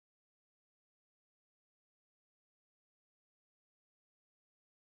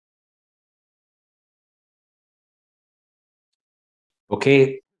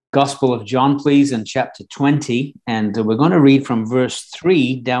Okay, Gospel of John, please, in chapter 20. And we're going to read from verse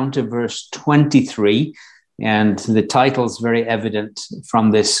 3 down to verse 23. And the title is very evident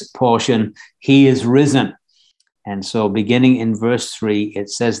from this portion, He is risen. And so beginning in verse 3, it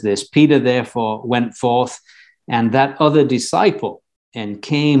says this: Peter therefore went forth, and that other disciple, and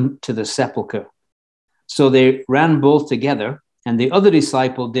came to the sepulchre. So they ran both together, and the other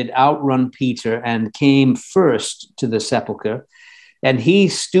disciple did outrun Peter and came first to the sepulchre. And he,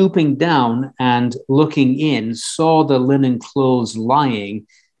 stooping down and looking in, saw the linen clothes lying,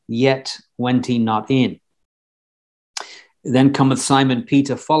 yet went he not in. Then cometh Simon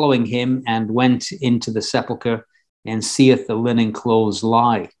Peter following him, and went into the sepulchre, and seeth the linen clothes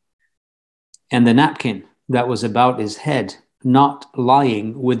lie, and the napkin that was about his head, not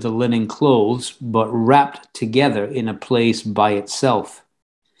lying with the linen clothes, but wrapped together in a place by itself.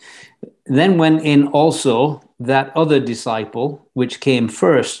 Then went in also that other disciple, which came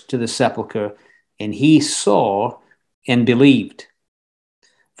first to the sepulchre, and he saw and believed.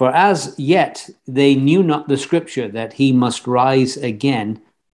 For as yet they knew not the scripture, that he must rise again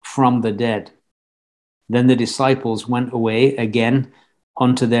from the dead. Then the disciples went away again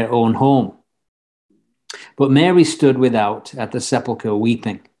unto their own home. But Mary stood without at the sepulchre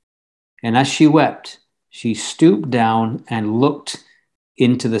weeping. And as she wept, she stooped down and looked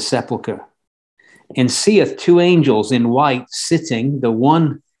into the sepulchre, and seeth two angels in white sitting, the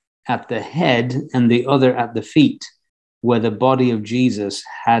one at the head and the other at the feet, where the body of Jesus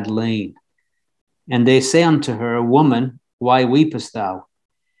had lain. And they say unto her, Woman, why weepest thou?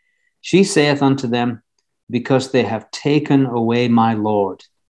 She saith unto them, Because they have taken away my Lord,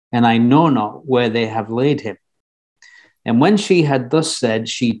 and I know not where they have laid him. And when she had thus said,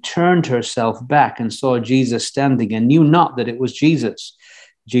 she turned herself back and saw Jesus standing, and knew not that it was Jesus.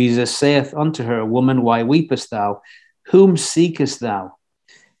 Jesus saith unto her, Woman, why weepest thou? Whom seekest thou?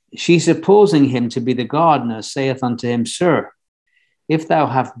 She, supposing him to be the gardener, saith unto him, Sir, if thou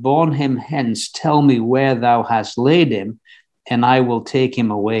have borne him hence, tell me where thou hast laid him, and I will take him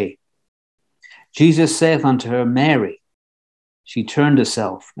away. Jesus saith unto her, Mary. She turned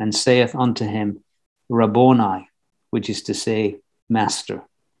herself and saith unto him, Rabboni, which is to say, Master.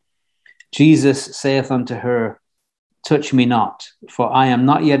 Jesus saith unto her, Touch me not, for I am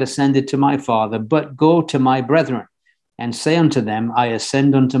not yet ascended to my Father, but go to my brethren, and say unto them, I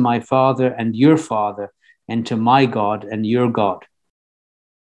ascend unto my Father and your Father, and to my God and your God.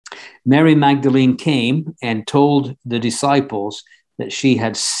 Mary Magdalene came and told the disciples that she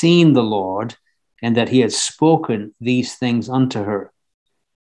had seen the Lord, and that he had spoken these things unto her.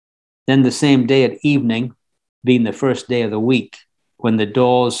 Then the same day at evening, being the first day of the week, when the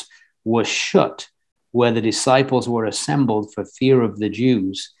doors were shut, where the disciples were assembled for fear of the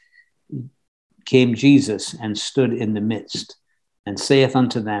Jews, came Jesus and stood in the midst, and saith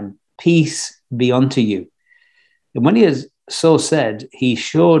unto them, Peace be unto you. And when he had so said, he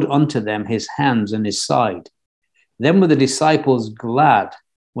showed unto them his hands and his side. Then were the disciples glad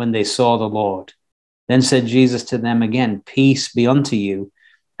when they saw the Lord. Then said Jesus to them again, Peace be unto you.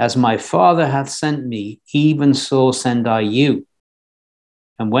 As my Father hath sent me, even so send I you.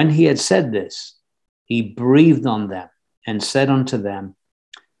 And when he had said this, he breathed on them and said unto them,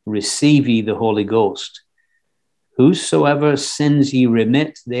 Receive ye the Holy Ghost. Whosoever sins ye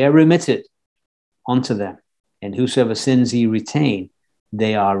remit, they are remitted unto them. And whosoever sins ye retain,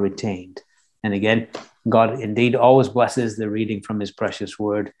 they are retained. And again, God indeed always blesses the reading from his precious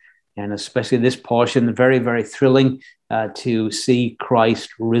word. And especially this portion, very, very thrilling to see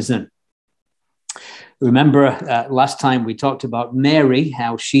Christ risen. Remember, last time we talked about Mary,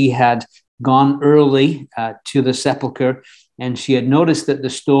 how she had gone early to the sepulchre, and she had noticed that the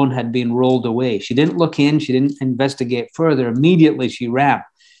stone had been rolled away. She didn't look in, she didn't investigate further. Immediately she ran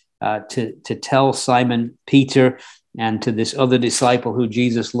to tell Simon Peter and to this other disciple who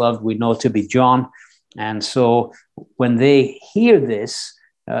Jesus loved, we know to be John. And so when they hear this,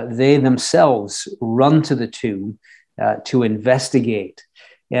 they themselves run to the tomb to investigate.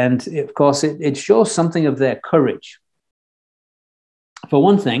 And of course, it shows something of their courage. For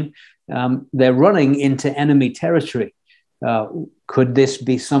one thing, they're running into enemy territory. Could this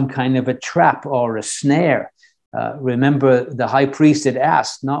be some kind of a trap or a snare? Remember, the high priest had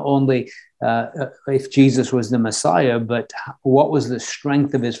asked not only if Jesus was the Messiah, but what was the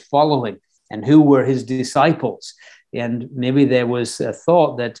strength of his following and who were his disciples? And maybe there was a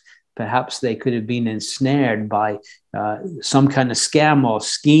thought that perhaps they could have been ensnared by some kind of scam or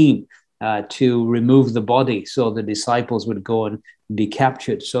scheme to remove the body so the disciples would go and be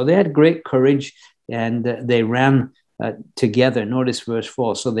captured. So they had great courage, and they ran together. Notice verse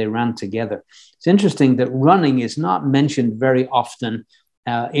 4. So they ran together. It's interesting that running is not mentioned very often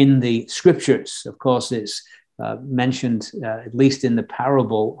in the scriptures. Of course, it's mentioned at least in the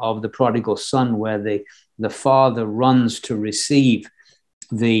parable of the prodigal son, where the father runs to receive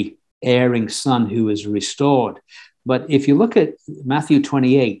the erring son who is restored. But if you look at Matthew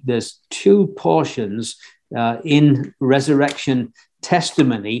 28, there's two portions in resurrection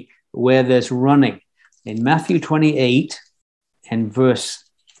testimony where there's running. In Matthew 28 and verse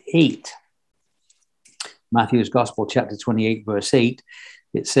 8, Matthew's Gospel, chapter 28, verse 8,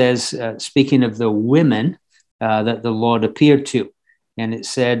 it says, speaking of the women that the Lord appeared to, and it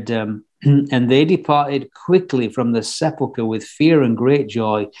said, and they departed quickly from the sepulchre with fear and great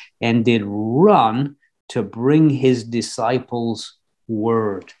joy, and did run to bring his disciples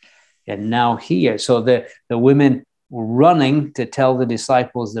word. And now here, so the women were running to tell the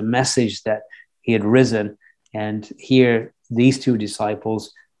disciples the message that he had risen. And here, these two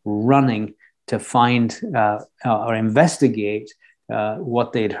disciples running to find or investigate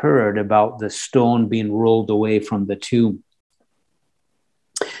what they'd heard about the stone being rolled away from the tomb.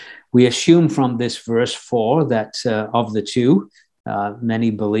 We assume from this verse 4 that of the two,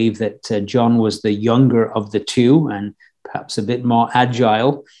 many believe that John was the younger of the two and perhaps a bit more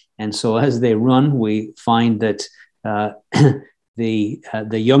agile. And so as they run, we find that the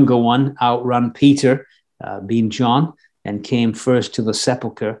younger one outran Peter, being John, and came first to the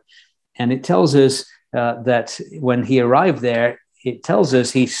sepulchre. And it tells us that when he arrived there, it tells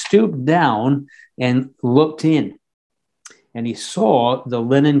us he stooped down and looked in. And he saw the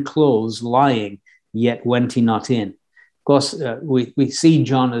linen clothes lying, yet went he not in. Of course, we see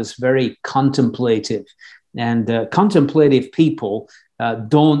John as very contemplative. And contemplative people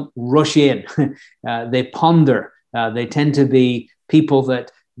don't rush in. They ponder. They tend to be people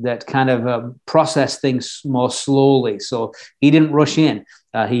that kind of process things more slowly. So he didn't rush in.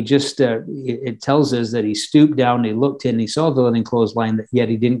 He just, it tells us that he stooped down, he looked in, he saw the linen clothes lying, yet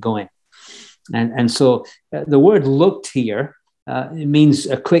he didn't go in. And so the word looked here, it means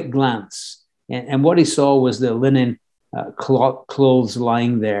a quick glance. And what he saw was the linen clothes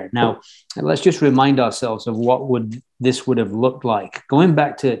lying there. Now, let's just remind ourselves of what this would have looked like. Going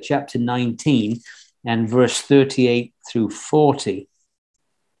back to chapter 19 and verse 38 through 40,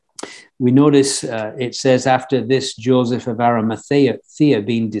 we notice it says, after this, Joseph of Arimathea,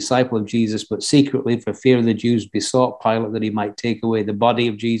 being disciple of Jesus, but secretly for fear of the Jews, besought Pilate that he might take away the body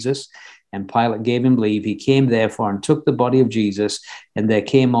of Jesus. And Pilate gave him leave. He came therefore and took the body of Jesus. And there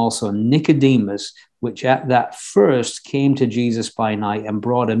came also Nicodemus, which at that first came to Jesus by night, and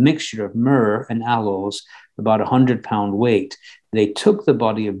brought a mixture of myrrh and aloes, about 100-pound weight. They took the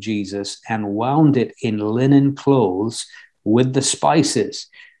body of Jesus and wound it in linen clothes with the spices,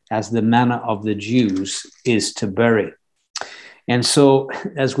 as the manner of the Jews is to bury. And so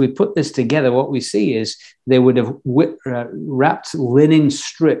as we put this together, what we see is they would have wrapped linen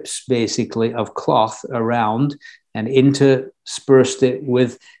strips, basically, of cloth around and interspersed it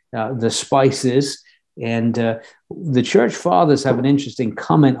with the spices. And the church fathers have an interesting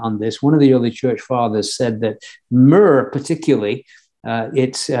comment on this. One of the early church fathers said that myrrh, particularly,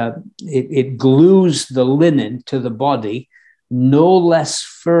 it glues the linen to the body no less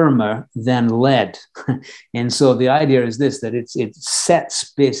firmer than lead. And so the idea is this, that it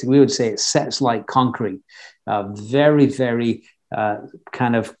sets, basically, we would say it sets like concrete. Very, very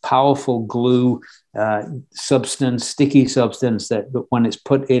kind of powerful glue substance, sticky substance that when it's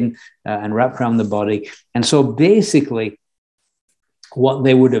put in and wrapped around the body. And so basically what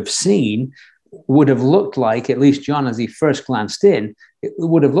they would have seen would have looked like, at least John, as he first glanced in, it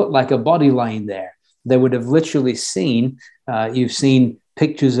would have looked like a body lying there. They would have literally seen, you've seen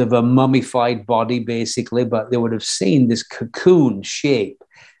pictures of a mummified body, basically, but they would have seen this cocoon shape.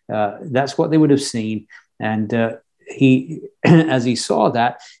 That's what they would have seen. And he, as he saw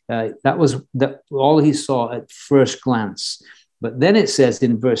that, that was all he saw at first glance. But then it says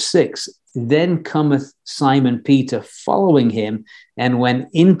in verse 6, then cometh Simon Peter following him, and went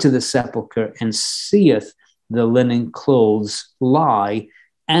into the sepulchre, and seeth the linen clothes lie,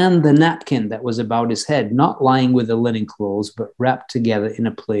 and the napkin that was about his head, not lying with the linen clothes, but wrapped together in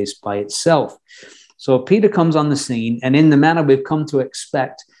a place by itself. So Peter comes on the scene, and in the manner we've come to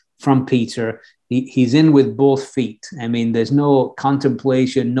expect from Peter, he's in with both feet. I mean, there's no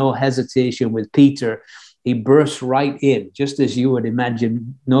contemplation, no hesitation with Peter. He bursts right in, just as you would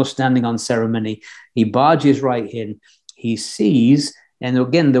imagine, no standing on ceremony. He barges right in. He sees. And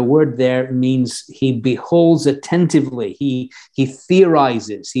again, the word there means he beholds attentively. He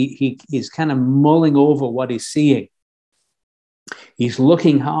theorizes. He is kind of mulling over what he's seeing. He's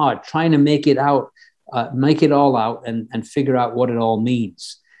looking hard, trying to make it out make it all out and figure out what it all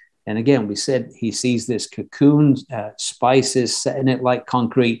means. And again, we said he sees this cocoon, spices set in it like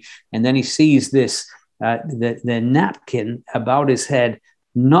concrete, and then he sees this the napkin about his head,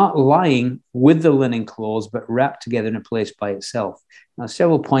 not lying with the linen clothes, but wrapped together in a place by itself. Now,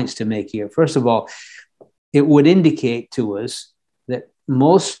 several points to make here. First of all, it would indicate to us that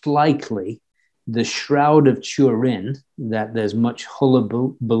most likely the shroud of Turin that there's much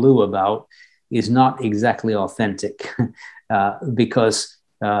hullabaloo about is not exactly authentic because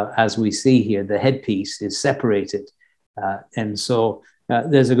as we see here, the headpiece is separated. And so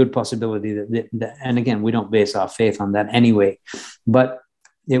there's a good possibility that, and again, we don't base our faith on that anyway, but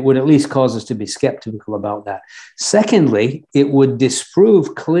it would at least cause us to be skeptical about that. Secondly, it would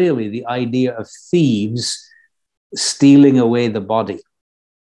disprove clearly the idea of thieves stealing away the body.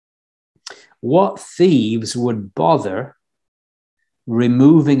 What thieves would bother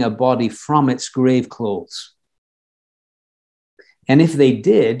removing a body from its grave clothes? And if they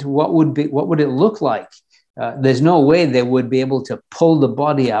did, what would it look like? There's no way they would be able to pull the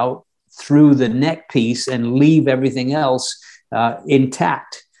body out through the neck piece and leave everything else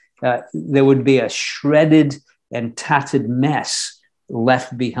intact. There would be a shredded and tattered mess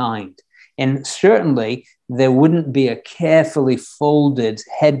left behind. And certainly there wouldn't be a carefully folded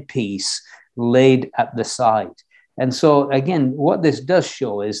headpiece laid at the side. And so, again, what this does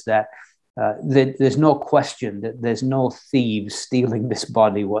show is that there's no question that there's no thieves stealing this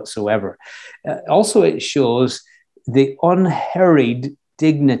body whatsoever. Also, it shows the unhurried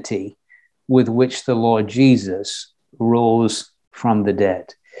dignity with which the Lord Jesus rose from the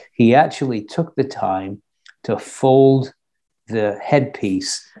dead. He actually took the time to fold the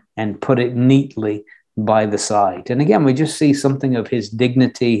headpiece and put it neatly by the side. And again, we just see something of his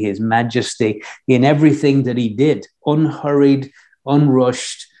dignity, his majesty in everything that he did, unhurried,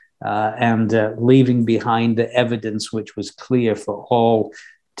 unrushed, and leaving behind the evidence which was clear for all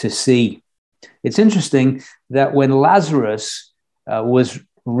to see. It's interesting that when Lazarus was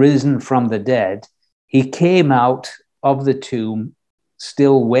risen from the dead, he came out of the tomb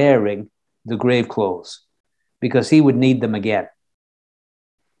still wearing the grave clothes because he would need them again,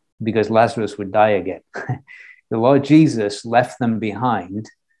 because Lazarus would die again. The Lord Jesus left them behind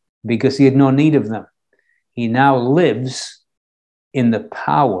because he had no need of them. He now lives in the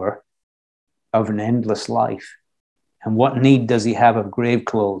power of an endless life. And what need does he have of grave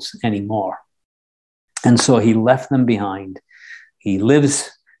clothes anymore? And so he left them behind. I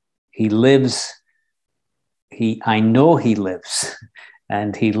know he lives,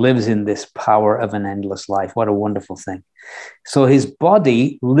 and he lives in this power of an endless life. What a wonderful thing. So his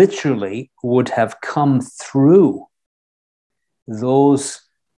body literally would have come through those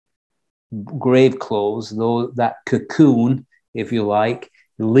grave clothes, that cocoon, if you like,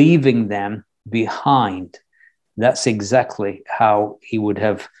 leaving them behind. That's exactly how he would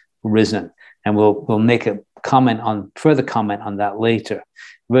have risen. And we'll make a further comment on that later.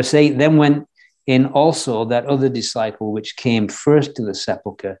 Verse 8, then went in also that other disciple which came first to the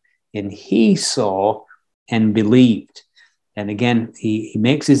sepulchre, and he saw and believed. And again, he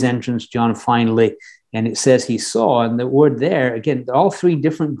makes his entrance, John, finally, and it says he saw, and the word there, again, all three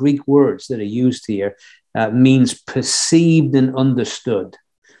different Greek words that are used here means perceived and understood.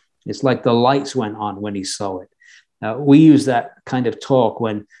 It's like the lights went on when he saw it. We use that kind of talk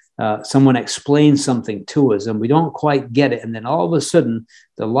when someone explains something to us and we don't quite get it. And then all of a sudden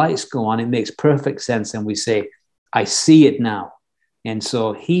the lights go on. It makes perfect sense. And we say, I see it now. And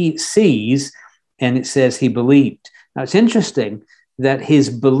so he sees, and it says he believed. Now it's interesting that his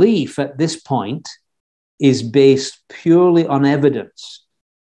belief at this point is based purely on evidence.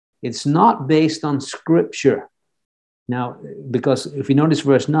 It's not based on scripture. Now, because if you notice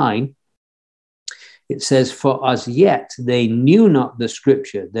verse 9, it says, for as yet they knew not the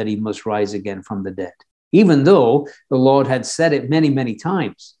scripture that he must rise again from the dead, even though the Lord had said it many, many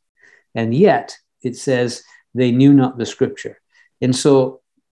times. And yet it says they knew not the scripture. And so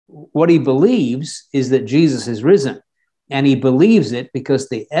what he believes is that Jesus is risen. And he believes it because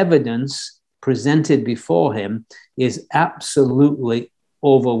the evidence presented before him is absolutely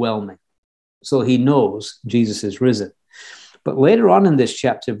overwhelming. So he knows Jesus is risen. But later on in this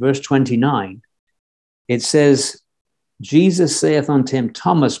chapter, verse 29, it says, Jesus saith unto him,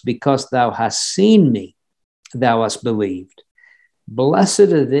 Thomas, because thou hast seen me, thou hast believed. Blessed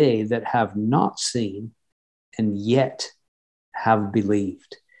are they that have not seen and yet have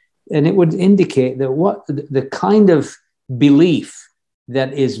believed. And it would indicate that what the kind of belief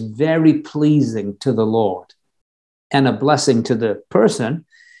that is very pleasing to the Lord and a blessing to the person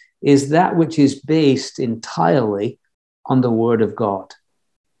is that which is based entirely on the word of God.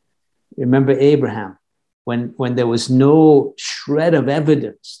 Remember Abraham. when there was no shred of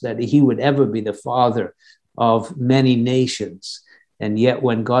evidence that he would ever be the father of many nations. And yet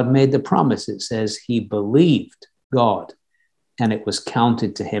when God made the promise, it says he believed God and it was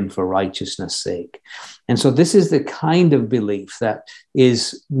counted to him for righteousness' sake. And so this is the kind of belief that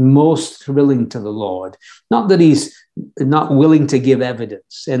is most thrilling to the Lord. Not that he's not willing to give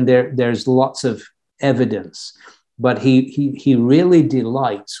evidence, and there's lots of evidence, but he really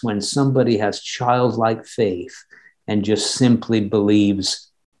delights when somebody has childlike faith and just simply believes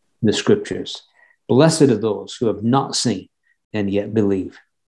the scriptures. Blessed are those who have not seen and yet believe.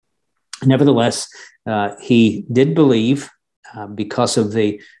 Nevertheless, he did believe because of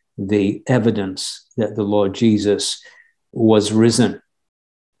the evidence that the Lord Jesus was risen.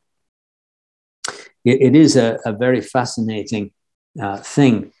 It is a very fascinating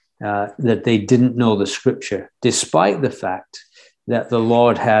thing that they didn't know the scripture, despite the fact that the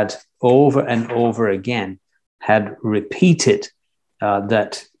Lord had over and over again had repeated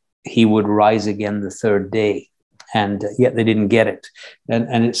that he would rise again the third day. And yet they didn't get it.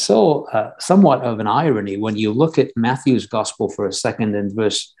 And it's so somewhat of an irony when you look at Matthew's gospel for a second in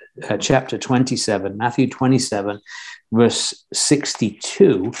chapter 27, Matthew 27, verse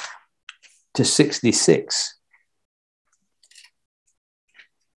 62 to 66.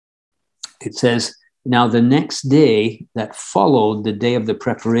 It says, now the next day that followed the day of the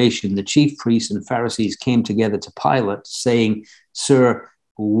preparation, the chief priests and Pharisees came together to Pilate, saying, Sir,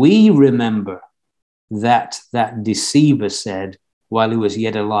 we remember that deceiver said, while he was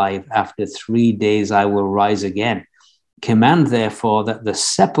yet alive, after 3 days I will rise again. Command, therefore, that the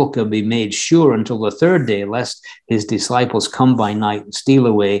sepulchre be made sure until the third day, lest his disciples come by night and steal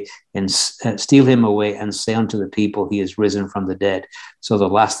him away and say unto the people, he is risen from the dead. So the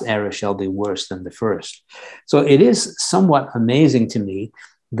last error shall be worse than the first. So it is somewhat amazing to me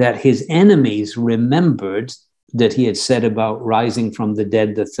that his enemies remembered that he had said about rising from the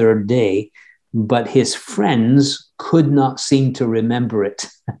dead the third day, but his friends could not seem to remember it,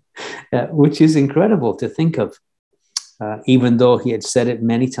 which is incredible to think of, even though he had said it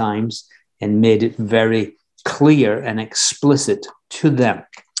many times and made it very clear and explicit to them.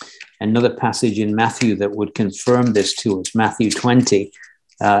 Another passage in Matthew that would confirm this to us, Matthew 20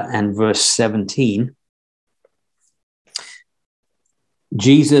 and verse 17.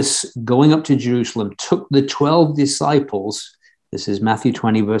 Jesus, going up to Jerusalem, took the 12 disciples, this is Matthew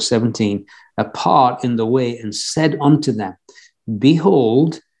 20, verse 17, apart in the way and said unto them,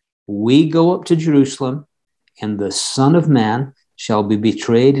 Behold, we go up to Jerusalem, and the Son of Man shall be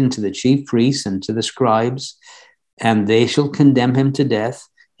betrayed into the chief priests and to the scribes, and they shall condemn him to death,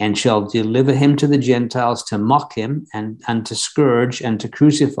 and shall deliver him to the Gentiles to mock him, and to scourge, and to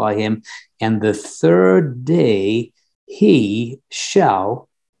crucify him. And the third day he shall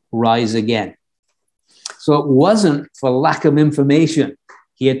rise again. So it wasn't for lack of information.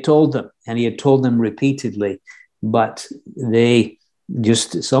 He had told them, and he had told them repeatedly, but they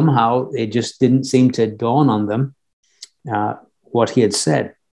just somehow, it just didn't seem to dawn on them what he had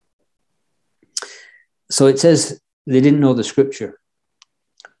said. So it says they didn't know the scripture,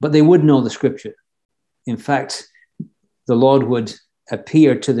 but they would know the scripture. In fact, the Lord would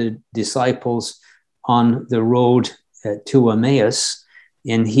appear to the disciples on the road to Emmaus,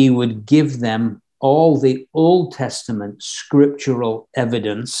 and he would give them all the Old Testament scriptural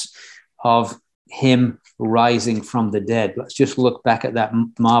evidence of him rising from the dead. Let's just look back at that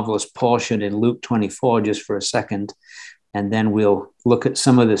marvelous portion in Luke 24 just for a second, and then we'll look at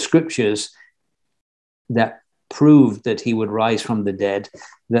some of the scriptures that proved that he would rise from the dead,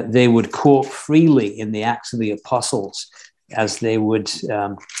 that they would quote freely in the Acts of the Apostles as they would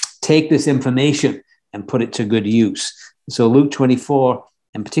take this information and put it to good use. So Luke 24,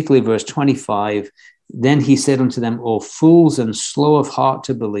 and particularly verse 25, then he said unto them, O fools and slow of heart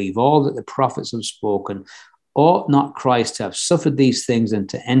to believe all that the prophets have spoken, ought not Christ to have suffered these things and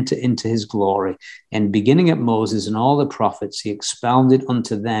to enter into his glory? And beginning at Moses and all the prophets, he expounded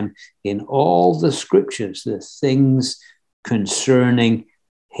unto them in all the scriptures the things concerning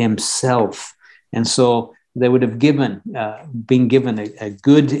himself. And so they would have been given a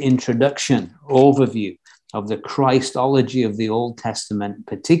good introduction, overview of the Christology of the Old Testament,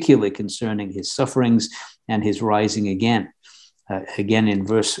 particularly concerning his sufferings and his rising again. Again, in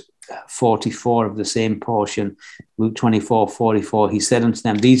verse 44 of the same portion, Luke 24:44, he said unto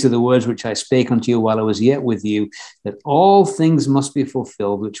them, These are the words which I spake unto you while I was yet with you, that all things must be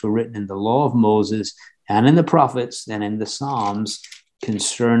fulfilled which were written in the law of Moses and in the prophets and in the Psalms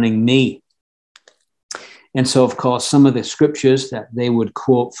concerning me. And so, of course, some of the scriptures that they would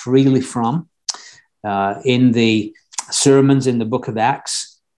quote freely from in the sermons in the book of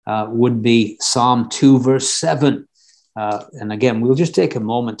Acts would be Psalm 2, verse 7. And again, we'll just take a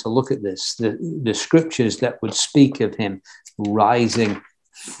moment to look at this, the scriptures that would speak of him rising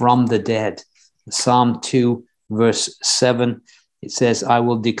from the dead. Psalm 2, verse 7, it says, I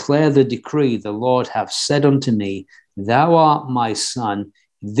will declare the decree, the Lord hath said unto me, thou art my son,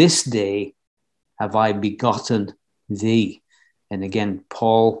 this day have I begotten thee. And again,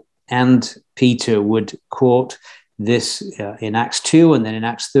 Paul and Peter would quote this in Acts 2 and then in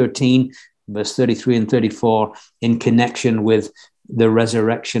Acts 13, verse 33 and 34, in connection with the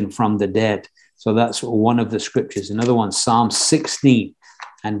resurrection from the dead. So that's one of the scriptures. Another one, Psalm 16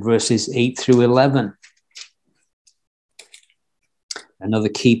 and verses 8 through 11. Another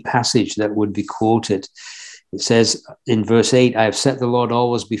key passage that would be quoted. It says in verse 8, I have set the Lord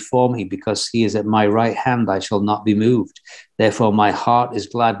always before me, because he is at my right hand, I shall not be moved. Therefore my heart is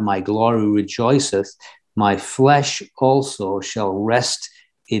glad, my glory rejoiceth. My flesh also shall rest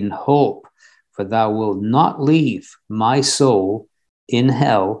in hope. For thou wilt not leave my soul in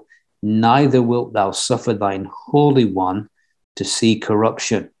hell, neither wilt thou suffer thine Holy One to see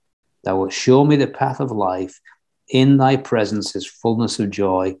corruption. Thou wilt show me the path of life. In thy presence is fullness of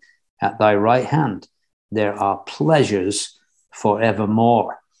joy. At thy right hand there are pleasures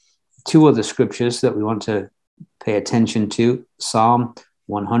forevermore. Two other scriptures that we want to pay attention to. Psalm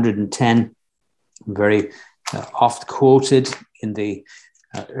 110, very oft quoted in the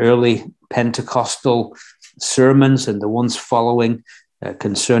early Pentecostal sermons and the ones following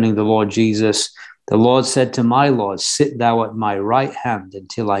concerning the Lord Jesus. The Lord said to my Lord, sit thou at my right hand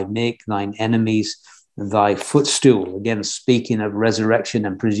until I make thine enemies thy footstool. Again, speaking of resurrection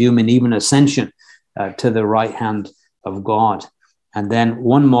and presuming even ascension to the right hand of God. And then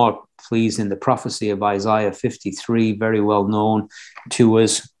one more, please, in the prophecy of Isaiah 53, very well known to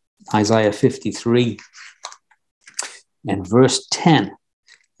us, Isaiah 53 and verse 10.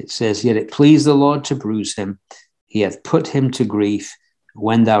 It says, yet it pleased the Lord to bruise him. He hath put him to grief.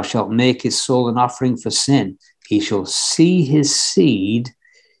 When thou shalt make his soul an offering for sin, he shall see his seed.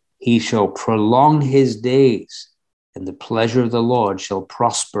 He shall prolong his days, and the pleasure of the Lord shall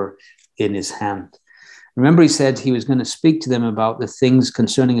prosper in his hand. Remember, he said he was going to speak to them about the things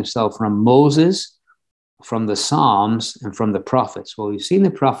concerning himself from Moses, from the Psalms, and from the prophets. Well, we've seen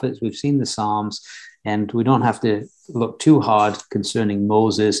the prophets, we've seen the Psalms, and we don't have to look too hard concerning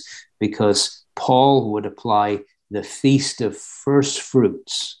Moses, because Paul would apply the Feast of First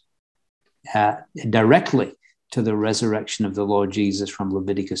Fruits directly to the resurrection of the Lord Jesus from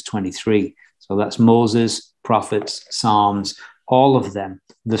Leviticus 23. So that's Moses, prophets, Psalms, all of them,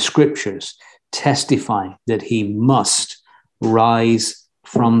 the scriptures testifying that he must rise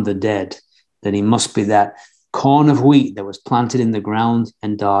from the dead, that he must be that corn of wheat that was planted in the ground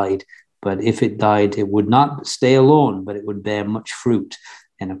and died. But if it died, it would not stay alone, but it would bear much fruit.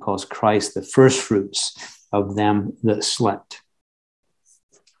 And of course, Christ, the first fruits of them that slept.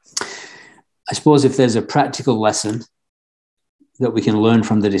 I suppose if there's a practical lesson that we can learn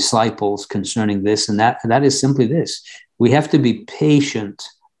from the disciples concerning this, and that is simply this: we have to be patient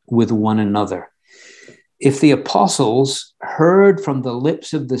with one another. If the apostles heard from the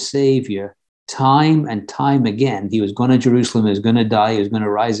lips of the Savior time and time again, he was going to Jerusalem, he was going to die, he was going to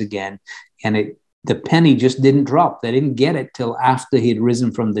rise again, and the penny just didn't drop. They didn't get it till after he had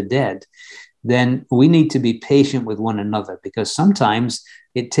risen from the dead. Then we need to be patient with one another, because sometimes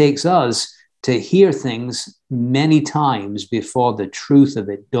it takes us to hear things many times before the truth of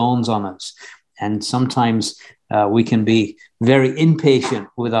it dawns on us. And sometimes we can be very impatient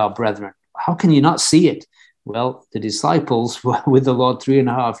with our brethren. How can you not see it? Well, the disciples were with the Lord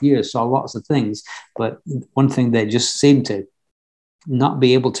 3.5 years, saw lots of things, but one thing they just seemed to not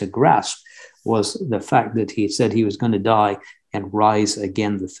be able to grasp was the fact that he said he was going to die and rise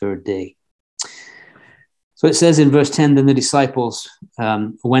again the third day. So it says in verse 10, then the disciples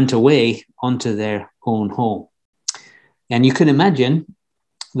went away unto their own home. And you can imagine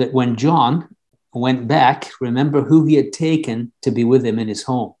that when John went back, remember who he had taken to be with him in his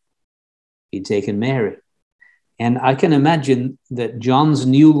home. He'd taken Mary. And I can imagine that John's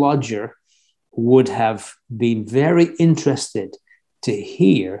new lodger would have been very interested to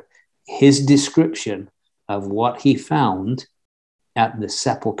hear his description of what he found at the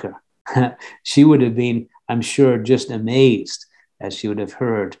sepulchre. She would have been, I'm sure, just amazed as she would have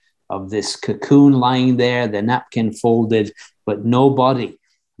heard of this cocoon lying there, the napkin folded, but no body,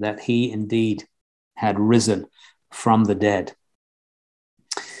 that he indeed had risen from the dead.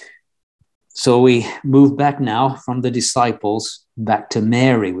 So we move back now from the disciples back to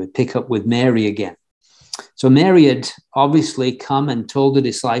Mary. We pick up with Mary again. So Mary had obviously come and told the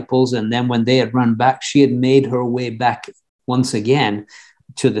disciples, and then when they had run back, she had made her way back once again.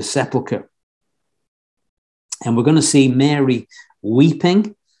 to the sepulchre. And we're going to see Mary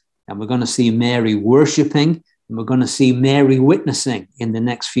weeping, and we're going to see Mary worshiping, and we're going to see Mary witnessing in the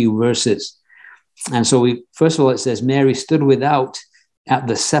next few verses. And so first of all, it says, Mary stood without at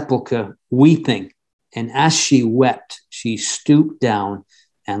the sepulchre weeping. And as she wept, she stooped down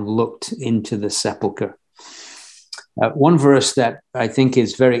and looked into the sepulchre. One verse that I think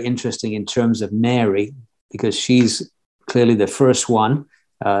is very interesting in terms of Mary, because she's clearly the first one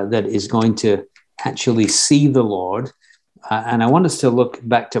that is going to actually see the Lord. And I want us to look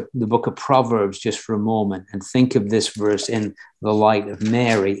back to the book of Proverbs just for a moment and think of this verse in the light of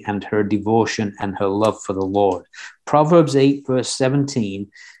Mary and her devotion and her love for the Lord. Proverbs 8, verse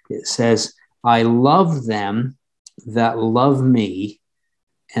 17, it says, I love them that love me,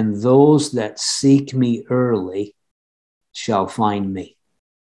 and those that seek me early shall find me.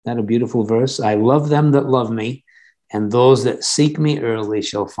 Isn't that a beautiful verse? I love them that love me, and those that seek me early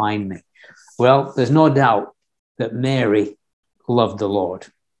shall find me. Well, there's no doubt that Mary loved the Lord.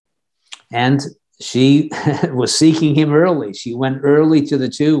 And she was seeking him early. She went early to the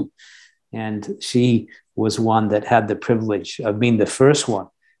tomb. And she was one that had the privilege of being the first one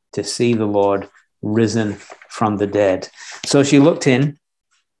to see the Lord risen from the dead. So she looked in,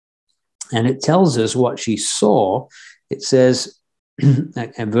 and it tells us what she saw. It says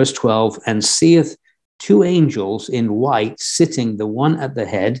in verse 12, and seeth two angels in white sitting, the one at the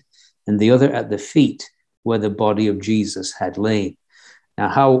head and the other at the feet, where the body of Jesus had lain. Now,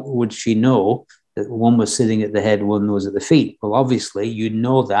 how would she know that one was sitting at the head, one was at the feet? Well, obviously, you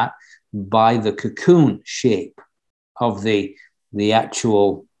know that by the cocoon shape of the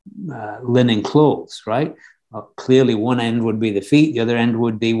actual linen clothes, right? Clearly, one end would be the feet, the other end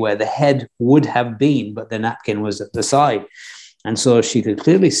would be where the head would have been, but the napkin was at the side. And so she could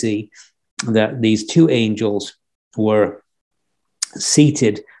clearly see that these two angels were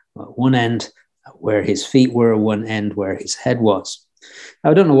seated at one end where his feet were, one end where his head was.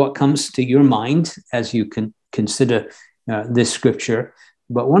 Now, I don't know what comes to your mind as you can consider this scripture,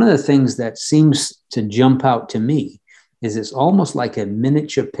 but one of the things that seems to jump out to me is it's almost like a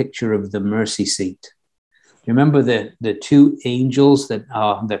miniature picture of the mercy seat. You remember the two angels that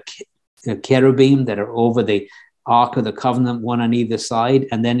are the cherubim that are over the Ark of the Covenant, one on either side,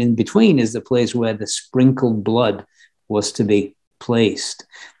 and then in between is the place where the sprinkled blood was to be placed.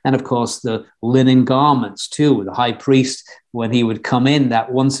 And of course, the linen garments too. The high priest, when he would come in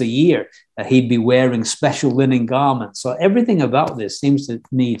that once a year, he'd be wearing special linen garments. So everything about this seems to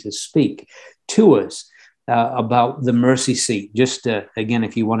me to speak to us about the mercy seat. Just again,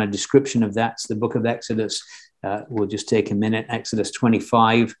 if you want a description of that, it's the book of Exodus. We'll just take a minute. Exodus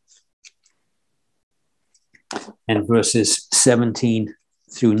 25 and verses 17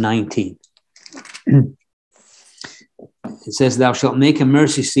 through 19. It says, thou shalt make a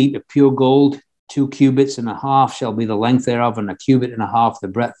mercy seat of pure gold, 2 cubits and a half shall be the length thereof, and 1 cubit and a half the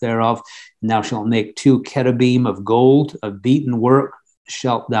breadth thereof. And thou shalt make 2 cherubim of gold, of beaten work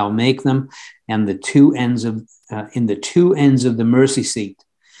shalt thou make them, and the two ends of in the two ends of the mercy seat.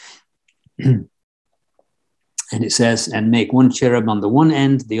 And it says, and make 1 cherub on the one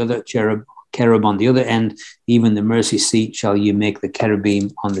end, the other cherub on the other end, even the mercy seat shall you make the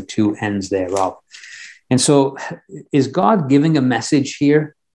cherubim on the 2 ends thereof. And so is God giving a message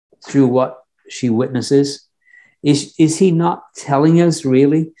here through what she witnesses? Is he not telling us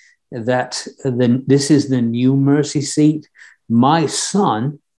really that this is the new mercy seat? My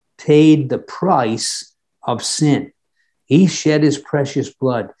son paid the price of sin. He shed his precious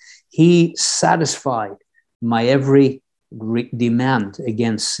blood. He satisfied my every demand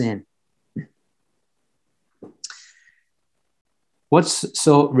against sin. What's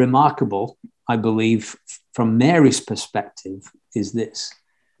so remarkable, I believe, from Mary's perspective is this.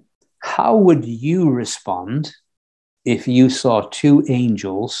 How would you respond if you saw 2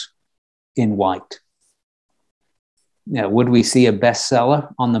 angels in white? Now, would we see a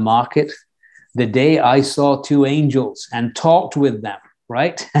bestseller on the market? The day I saw 2 angels and talked with them,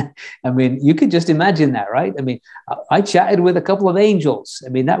 right? I mean, you could just imagine that, right? I mean, I chatted with a couple of angels. I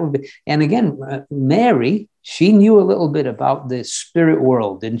mean, that would be, and again, Mary, she knew a little bit about the spirit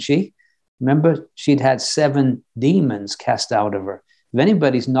world, didn't she? Remember, she'd had 7 demons cast out of her. If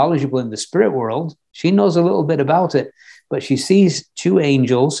anybody's knowledgeable in the spirit world, she knows a little bit about it. But she sees 2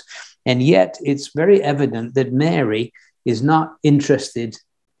 angels, and yet it's very evident that Mary is not interested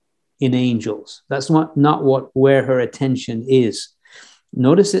in angels. That's not where her attention is.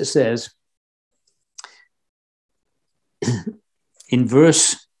 Notice it says in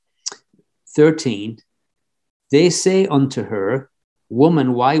verse 13, they say unto her,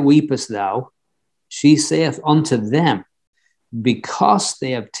 Woman, why weepest thou? She saith unto them, because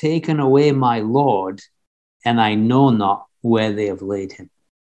they have taken away my Lord, and I know not where they have laid him.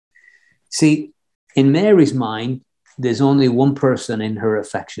 See, in Mary's mind, there's only one person in her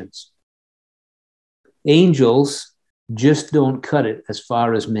affections. Angels just don't cut it as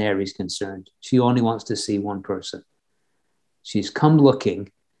far as Mary's concerned. She only wants to see one person. She's come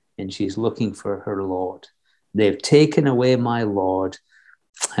looking, and she's looking for her Lord. They've taken away my Lord,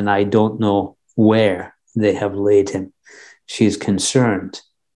 and I don't know where they have laid him. She's concerned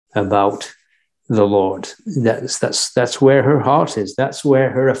about the Lord. That's where her heart is. That's where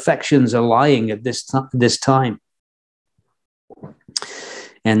her affections are lying at this time.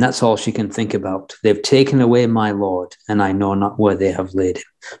 And that's all she can think about. They've taken away my Lord, and I know not where they have laid him.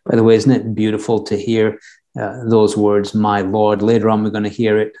 By the way, isn't it beautiful to hear those words, my Lord? Later on, we're going to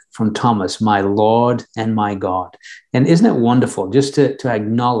hear it from Thomas, my Lord and my God. And isn't it wonderful just to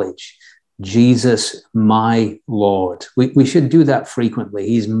acknowledge Jesus, my Lord? We should do that frequently.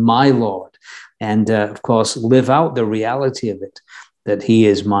 He's my Lord. And of course, live out the reality of it, that he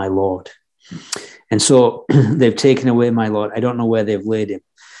is my Lord. And so they've taken away my Lord. I don't know where they've laid him.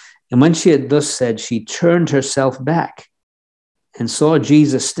 And when she had thus said, she turned herself back and saw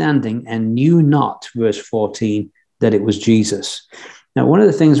Jesus standing and knew not, verse 14, that it was Jesus. Now, one of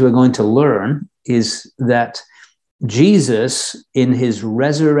the things we're going to learn is that Jesus, in his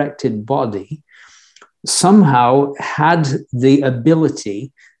resurrected body, somehow had the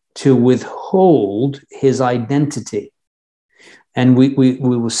ability to withhold his identity. And we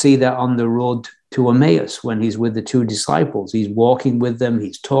will see that on the road to Emmaus when he's with the two disciples. He's walking with them,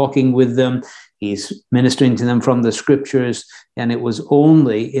 he's talking with them, he's ministering to them from the scriptures, and it was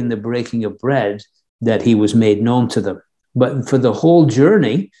only in the breaking of bread that he was made known to them. But for the whole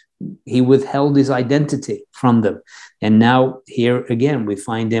journey, he withheld his identity from them. And now here again, we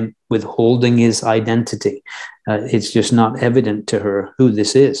find him withholding his identity. It's just not evident to her who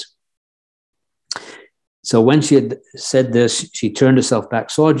this is. So when she had said this, she turned herself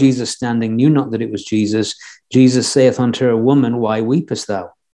back, saw Jesus standing, knew not that it was Jesus. Jesus saith unto her, Woman, why weepest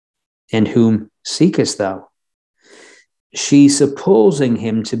thou? And whom seekest thou? She, supposing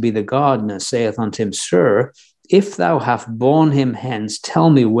him to be the gardener, saith unto him, Sir, if thou have borne him hence, tell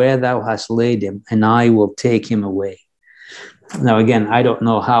me where thou hast laid him, and I will take him away. Now, again, I don't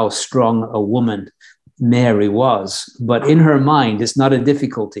know how strong a woman Mary was, but in her mind, it's not a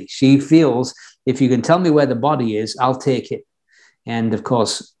difficulty. She feels, if you can tell me where the body is, I'll take it. And of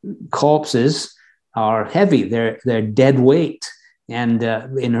course, corpses are heavy. They're dead weight. And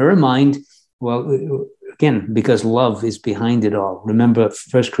in her mind, well, again, because love is behind it all. Remember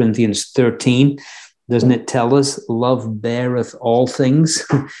 1 Corinthians 13, doesn't it tell us love beareth all things?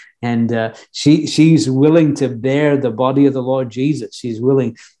 And she's willing to bear the body of the Lord Jesus. She's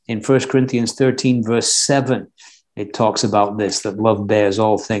willing. In 1 Corinthians 13, verse 7, it talks about this, that love bears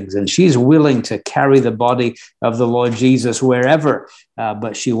all things. And she's willing to carry the body of the Lord Jesus wherever,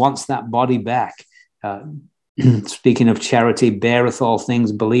 but she wants that body back. Speaking of charity, beareth all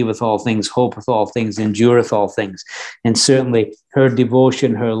things, believeth all things, hopeth all things, endureth all things. And certainly her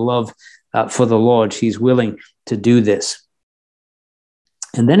devotion, her love for the Lord, she's willing to do this.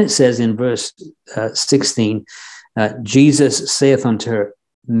 And then it says in verse 16, Jesus saith unto her,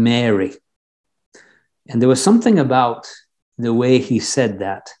 Mary. And there was something about the way he said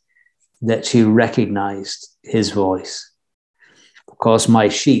that she recognized his voice. Because my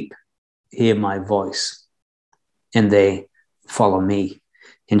sheep hear my voice, and they follow me.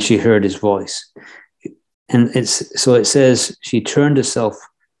 And she heard his voice. And it says, she turned herself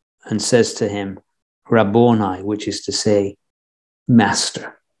and says to him, Rabboni, which is to say,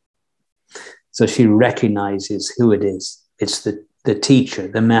 Master. So she recognizes who it is. It's the teacher,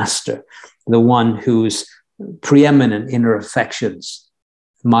 the master, the one who's preeminent in her affections,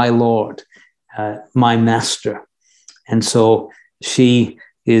 my Lord, my master. And so she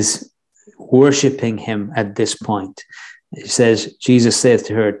is worshiping him at this point. It says, Jesus saith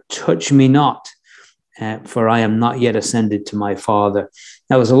to her, touch me not, for I am not yet ascended to my Father.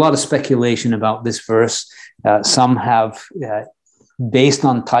 Now, there's a lot of speculation about this verse. Some have, based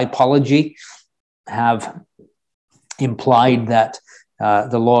on typology, have implied that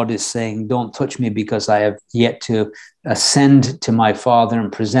the Lord is saying, don't touch me because I have yet to ascend to my Father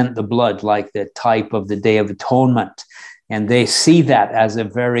and present the blood like the type of the Day of Atonement. And they see that as a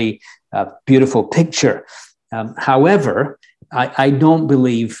very beautiful picture. However, I don't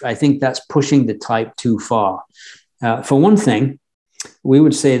believe, I think that's pushing the type too far. For one thing, we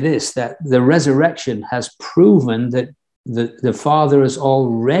would say this, that the resurrection has proven that the Father has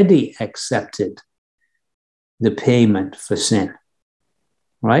already accepted the payment for sin,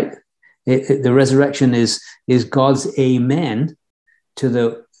 right? The resurrection is God's amen to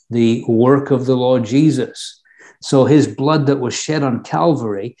the work of the Lord Jesus. So his blood that was shed on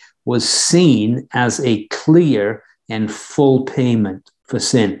Calvary was seen as a clear and full payment for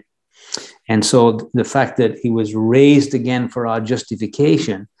sin. And so the fact that he was raised again for our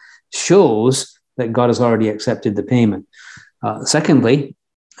justification shows that God has already accepted the payment. Secondly,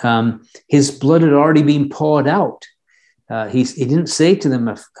 his blood had already been poured out. He didn't say to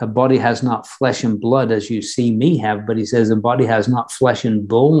them, a body has not flesh and blood as you see me have, but he says a body has not flesh and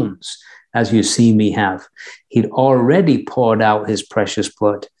bones as you see me have. He'd already poured out his precious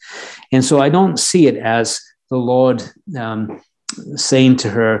blood. And so I don't see it as the Lord saying to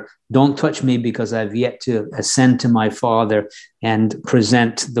her, don't touch me because I've yet to ascend to my Father and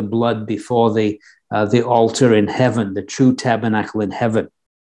present the blood before the altar in heaven, the true tabernacle in heaven.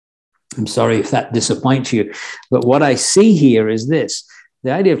 I'm sorry if that disappoints you. But what I see here is this.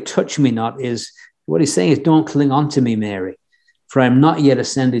 The idea of touch me not is, what he's saying is, don't cling on to me, Mary, for I'm not yet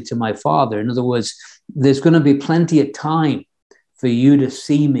ascended to my Father. In other words, there's going to be plenty of time for you to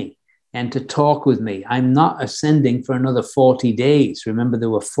see me and to talk with me. I'm not ascending for another 40 days. Remember, there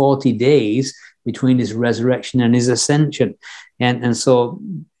were 40 days between his resurrection and his ascension. And so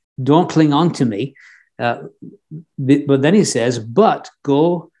don't cling on to me. But then he says, but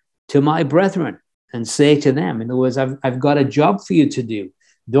go to my brethren and say to them, in other words, I've got a job for you to do.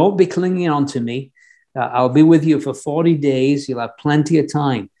 Don't be clinging on to me. I'll be with you for 40 days. You'll have plenty of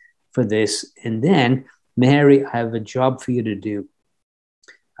time for this. And then, Mary, I have a job for you to do.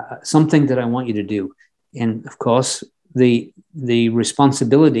 Something that I want you to do. And of course, the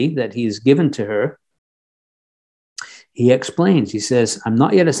responsibility that he has given to her, he explains. He says, I'm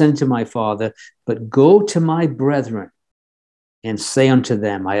not yet ascended to my Father, but go to my brethren and say unto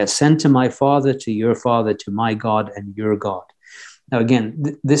them, I ascend to my Father, to your Father, to my God and your God. Now,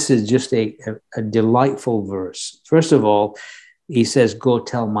 again, this is just a delightful verse. First of all, he says, go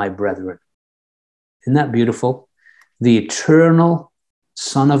tell my brethren. Isn't that beautiful? The eternal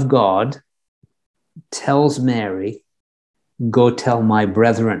Son of God tells Mary, go tell my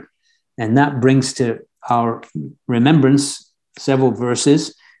brethren. And that brings to our remembrance several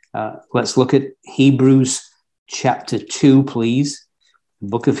verses. Let's look at Hebrews chapter 2, please. The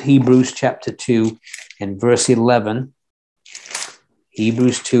book of Hebrews chapter 2 and verse 11.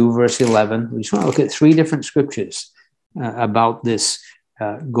 Hebrews 2, verse 11. We just want to look at three different scriptures about this.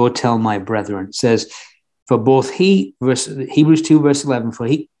 Go tell my brethren. It says, for both Hebrews 2, verse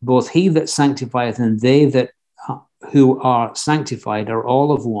 11, both he that sanctifieth and they that who are sanctified are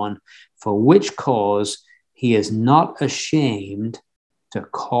all of one, for which cause he is not ashamed to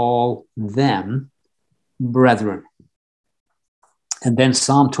call them brethren. And then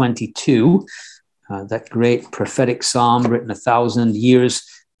Psalm 22, that great prophetic psalm written 1,000 years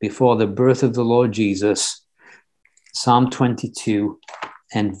before the birth of the Lord Jesus, Psalm 22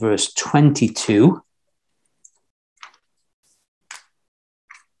 and verse 22.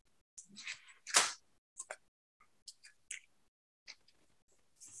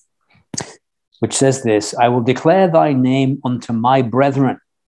 Which says this, I will declare thy name unto my brethren.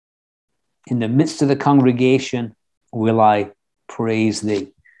 In the midst of the congregation will I praise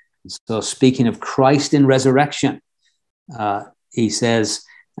thee. So speaking of Christ in resurrection, he says,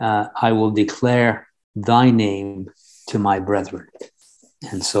 I will declare thy name to my brethren.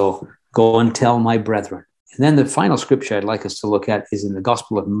 And so go and tell my brethren. And then the final scripture I'd like us to look at is in the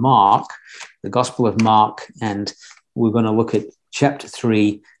Gospel of Mark, and we're going to look at chapter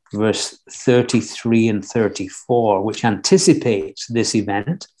 3, verse 33 and 34, which anticipates this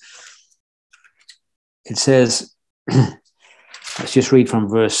event. It says, let's just read from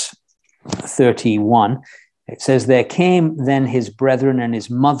verse 31. It says, there came then his brethren and his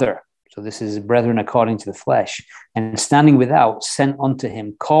mother. So this is brethren according to the flesh. And standing without, sent unto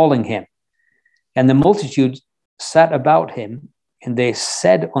him, calling him. And the multitude sat about him, and they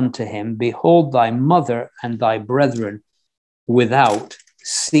said unto him, behold, thy mother and thy brethren without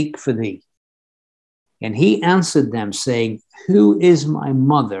seek for thee. And he answered them, saying, who is my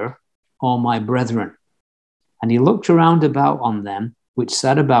mother or my brethren? And he looked around about on them which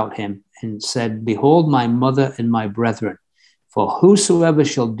sat about him, and said, behold, my mother and my brethren. For whosoever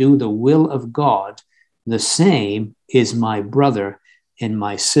shall do the will of God, the same is my brother and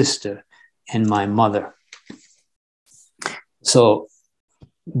my sister and my mother. So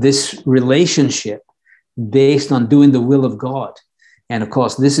this relationship based on doing the will of God. And of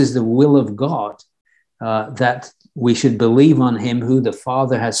course, this is the will of God, that we should believe on him who the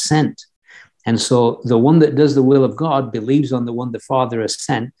Father has sent. And so the one that does the will of God believes on the one the Father has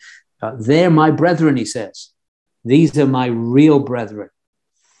sent. They're my brethren, he says. These are my real brethren.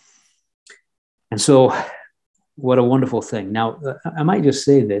 And so what a wonderful thing. Now, I might just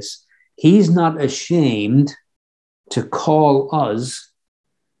say this. He's not ashamed to call us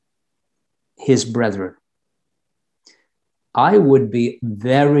his brethren. I would be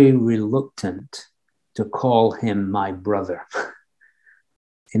very reluctant to call him my brother.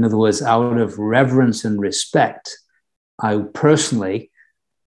 In other words, out of reverence and respect, I personally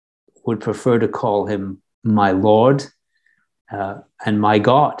would prefer to call him my Lord and my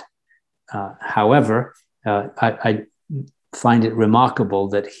God. However, I find it remarkable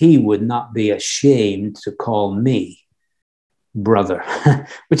that he would not be ashamed to call me brother,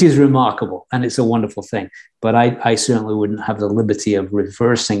 which is remarkable, and it's a wonderful thing. But I certainly wouldn't have the liberty of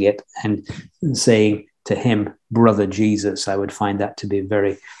reversing it and saying to him, brother Jesus. I would find that to be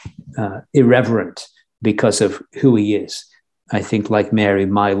very irreverent because of who he is. I think, like Mary,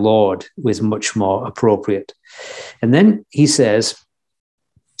 my Lord was much more appropriate. And then he says,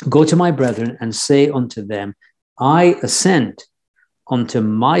 go to my brethren and say unto them, I ascend unto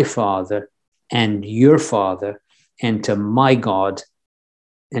my Father and your Father, and to my God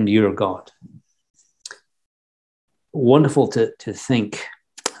and your God. Wonderful to think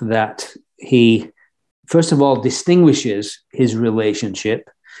that he, first of all, distinguishes his relationship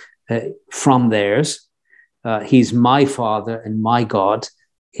from theirs. He's my Father and my God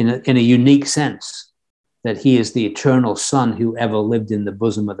in a unique sense, that he is the eternal Son who ever lived in the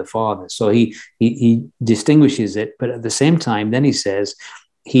bosom of the Father. So he distinguishes it, but at the same time, then he says,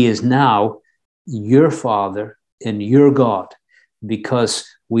 he is now your Father and your God, because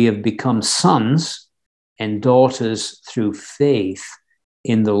we have become sons and daughters through faith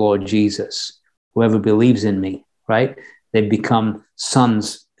in the Lord Jesus. Whoever believes in me, right? They become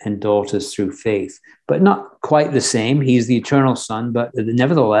sons and daughters through faith, but not quite the same. He's the eternal Son, but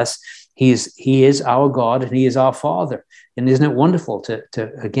nevertheless, he is our God and he is our Father. And isn't it wonderful to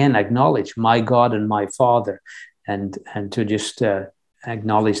again acknowledge my God and my Father, and to just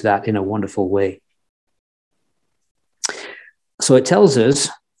acknowledge that in a wonderful way. So it tells us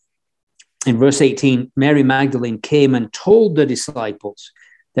in verse 18, Mary Magdalene came and told the disciples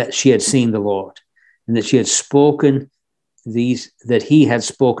that she had seen the Lord, and that he had spoken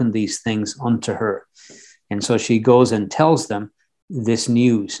these things unto her. And so she goes and tells them this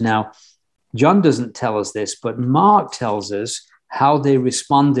news. Now, John doesn't tell us this, but Mark tells us how they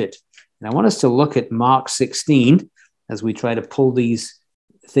responded. And I want us to look at Mark 16 as we try to pull these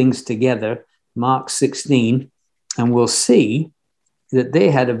things together. Mark 16, and we'll see that they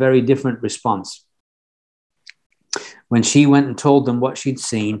had a very different response. When she went and told them what she'd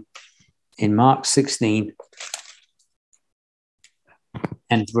seen, in Mark 16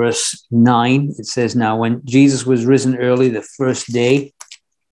 and verse 9, it says, now when Jesus was risen early the first day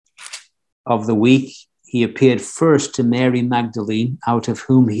of the week, he appeared first to Mary Magdalene, out of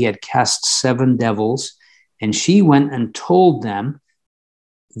whom he had cast 7 devils. And she went and told them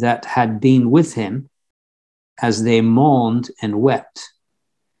that had been with him, as they mourned and wept.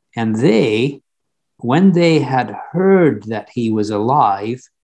 And they, when they had heard that he was alive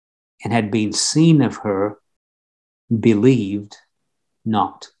and had been seen of her, believed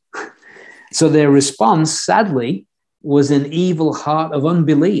not. So their response, sadly, was an evil heart of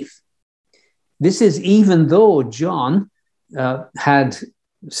unbelief. This is even though John had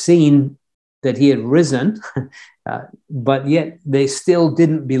seen that he had risen, but yet they still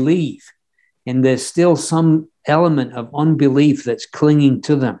didn't believe. And there's still some element of unbelief that's clinging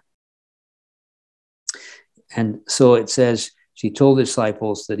to them. And so it says, she told the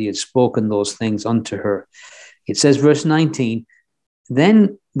disciples that he had spoken those things unto her. It says, verse 19,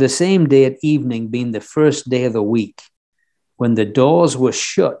 then the same day at evening, being the first day of the week, when the doors were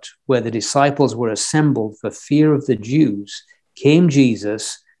shut, where the disciples were assembled for fear of the Jews, came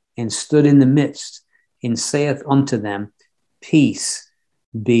Jesus and stood in the midst, and saith unto them, peace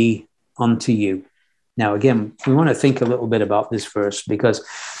be unto you. Now, again, we want to think a little bit about this verse, because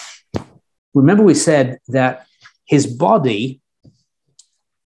remember we said that his body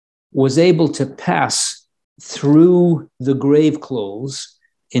was able to pass through the grave clothes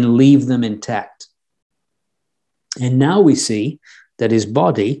and leave them intact. And now we see that his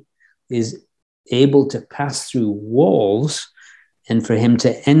body is able to pass through walls, and for him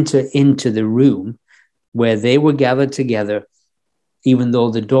to enter into the room where they were gathered together, even though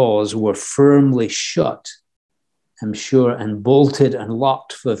the doors were firmly shut, I'm sure, and bolted and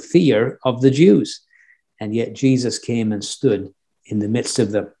locked for fear of the Jews. And yet Jesus came and stood in the midst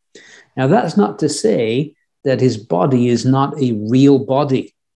of them. Now, that's not to say that his body is not a real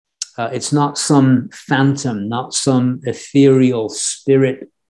body. It's not some phantom, not some ethereal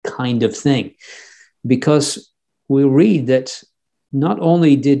spirit kind of thing. Because we read that not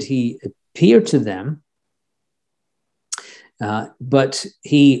only did he appeared to them, but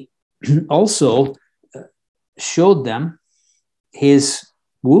he also showed them his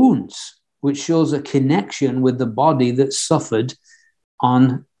wounds, which shows a connection with the body that suffered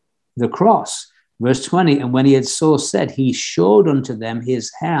on the cross. Verse 20, and when he had so said, he showed unto them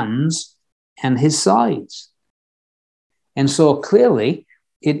his hands and his sides. And so clearly,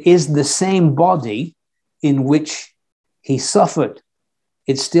 it is the same body in which he suffered.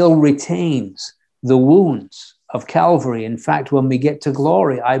 It still retains the wounds of Calvary. In fact, when we get to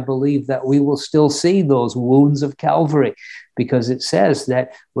glory, I believe that we will still see those wounds of Calvary, because it says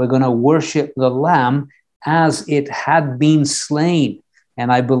that we're going to worship the Lamb as it had been slain.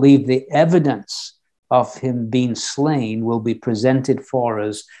 And I believe the evidence of him being slain will be presented for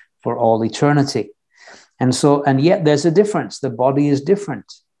us for all eternity. And yet there's a difference. The body is different.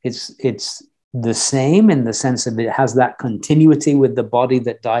 It's the same in the sense that it has that continuity with the body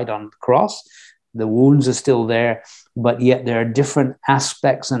that died on the cross. The wounds are still there, but yet there are different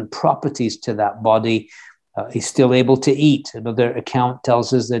aspects and properties to that body. He's still able to eat. Another account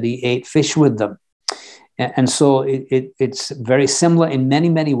tells us that he ate fish with them. And so it's very similar in many,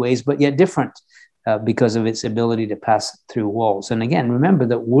 many ways, but yet different because of its ability to pass through walls. And again, remember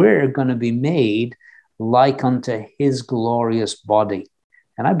that we're going to be made like unto his glorious body.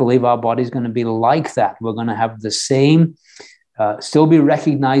 And I believe our body is going to be like that. We're going to have the same, still be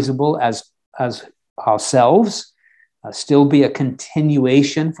recognizable as ourselves, still be a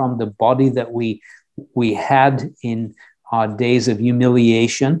continuation from the body that we had in our days of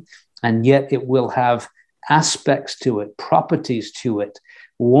humiliation, and yet it will have aspects to it, properties to it,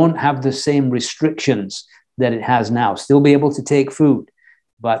 won't have the same restrictions that it has now. Still be able to take food,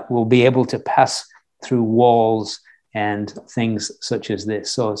 but will be able to pass through walls and things such as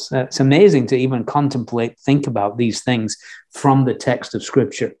this. So it's amazing to even contemplate, think about these things from the text of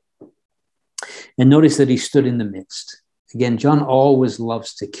Scripture. And notice that he stood in the midst. Again, John always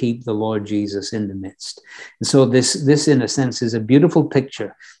loves to keep the Lord Jesus in the midst. And so this in a sense, is a beautiful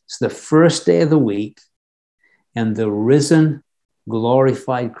picture. It's the first day of the week, and the risen,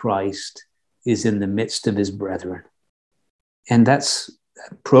 glorified Christ is in the midst of his brethren. And that's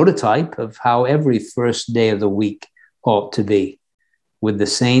a prototype of how every first day of the week ought to be, with the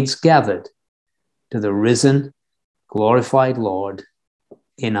saints gathered to the risen, glorified Lord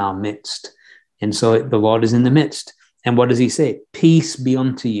in our midst. And so the Lord is in the midst. And what does he say? Peace be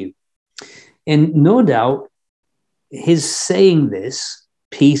unto you. And no doubt, his saying this,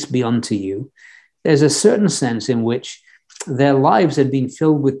 peace be unto you, there's a certain sense in which their lives had been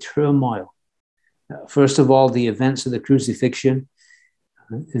filled with turmoil. First of all, the events of the crucifixion,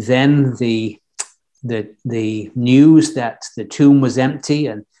 then the news that the tomb was empty,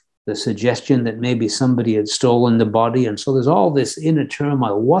 and the suggestion that maybe somebody had stolen the body. And so there's all this inner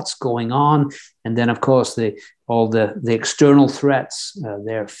turmoil. What's going on? And then, of course, all the external threats,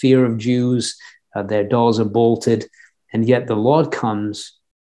 their fear of Jews, their doors are bolted. And yet the Lord comes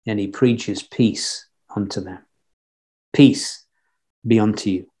and he preaches peace unto them. Peace be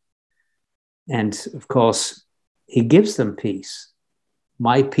unto you. And of course, he gives them peace.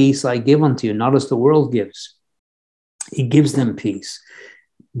 My peace I give unto you, not as the world gives. He gives them peace.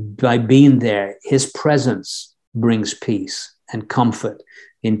 By being there, his presence brings peace and comfort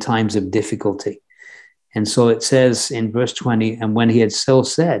in times of difficulty. And so it says in verse 20, and when he had so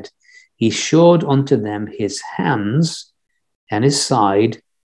said, he showed unto them his hands and his side.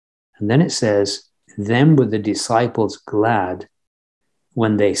 And then it says, then were the disciples glad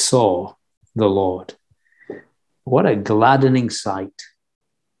when they saw the Lord. What a gladdening sight.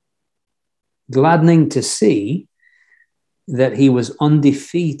 Gladdening to see that he was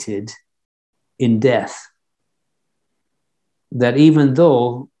undefeated in death. That even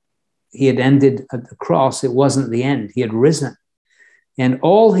though he had ended at the cross, it wasn't the end. He had risen. And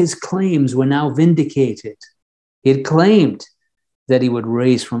all his claims were now vindicated. He had claimed that he would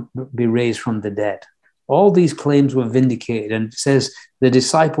be raised from the dead. All these claims were vindicated. And it says the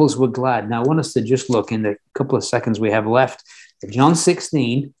disciples were glad. Now I want us to just look in the couple of seconds we have left at John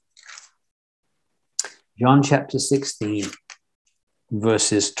 16. John chapter 16,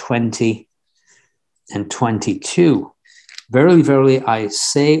 verses 20 and 22. Verily, verily, I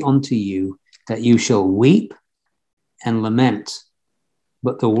say unto you that you shall weep and lament,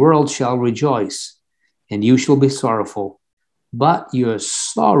 but the world shall rejoice, and you shall be sorrowful, but your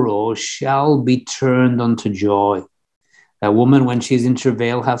sorrow shall be turned unto joy. A woman, when she is in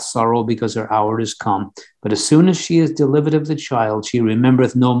travail, hath sorrow, because her hour is come. But as soon as she is delivered of the child, she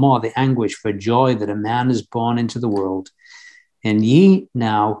remembereth no more the anguish for joy that a man is born into the world. And ye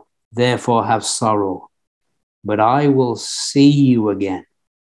now therefore have sorrow, but I will see you again,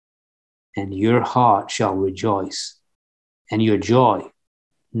 and your heart shall rejoice, and your joy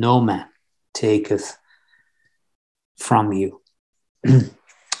no man taketh from you.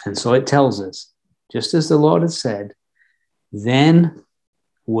 And so it tells us, just as the Lord had said, then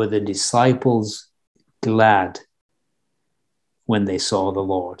were the disciples glad when they saw the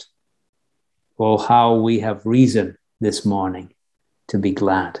Lord. Oh, how we have reason this morning to be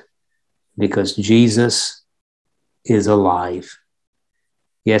glad, because Jesus is alive.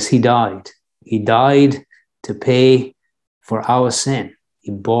 Yes, he died. He died to pay for our sin.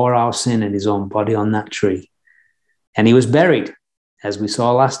 He bore our sin in his own body on that tree. And he was buried, as we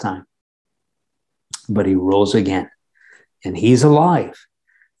saw last time. But he rose again. And he's alive.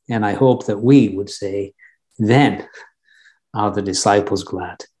 And I hope that we would say, then are the disciples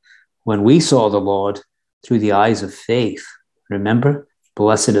glad. When we saw the Lord through the eyes of faith, remember,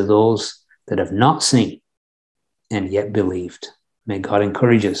 blessed are those that have not seen and yet believed. May God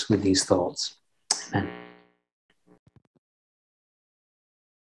encourage us with these thoughts. Amen.